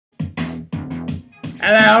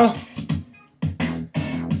Hello?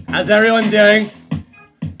 How's everyone doing?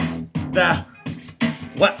 It's the...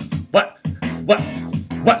 What?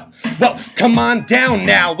 Well, come on down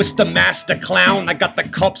now, it's the master clown. I got the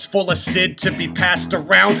cups full of Sid to be passed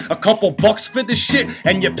around. A couple bucks for this shit,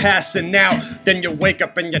 and you're passing out. Then you wake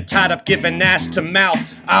up and you're tied up giving ass to mouth.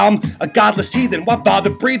 I'm a godless heathen, why bother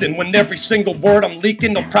breathing? When every single word I'm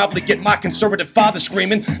leaking, I'll probably get my conservative father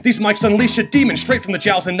screaming. These mics unleash a demon, straight from the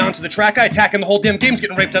jowls and onto the track. I attack and the whole damn game's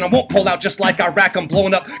getting raped, and I won't pull out just like Iraq, I'm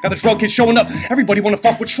blowing up. Got the drug kids showing up, everybody wanna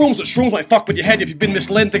fuck with shrooms, but shrooms might fuck with your head if you've been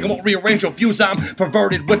misled. Think I won't rearrange your views, I'm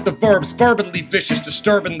perverted with the verbs, verbally vicious,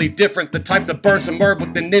 disturbingly different, the type that burns some herb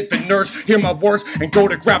with an infant nerves. Hear my words and go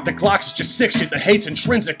to grab the Glocks, it's just sick shit, the hate's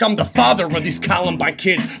intrinsic. I'm the father of these Columbine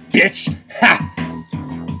kids, bitch. Ha!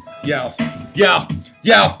 Yo.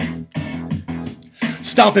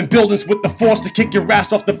 Stomping buildings with the force to kick your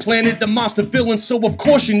ass off the planet. The monster villain, so of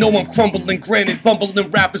course you know I'm crumbling granite. Bumbling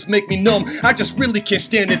rappers make me numb, I just really can't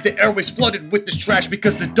stand it. The airways flooded with this trash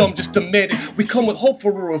because the dumb just demand it. We come with hope for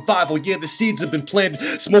a revival, yeah, the seeds have been planted.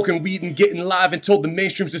 Smoking weed and getting live until the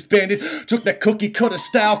mainstream's disbanded. Took that cookie cutter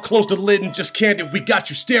style, closed the lid and just canned it. We got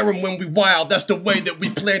you staring when we wild, that's the way that we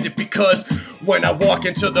planned it. Because when I walk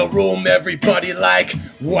into the room, everybody like,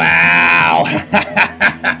 wow.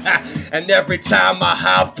 And every time I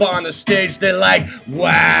hop on the stage, they're like,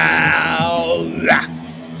 wow.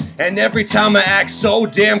 And every time I act so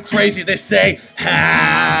damn crazy, they say,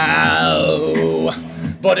 how?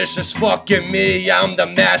 But it's just fucking me, I'm the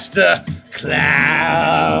master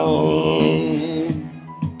clown.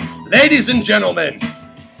 Ladies and gentlemen,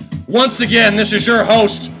 once again, this is your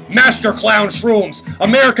host, Master Clown Shrooms,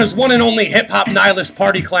 America's one and only hip-hop nihilist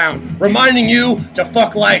party clown, reminding you to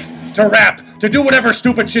fuck life, to rap, to do whatever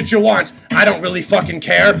stupid shit you want. I don't really fucking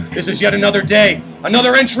care. This is yet another day,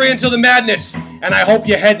 another entry into the madness, and I hope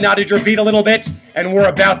your head nodded your beat a little bit, and we're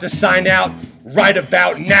about to sign out right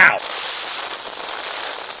about now.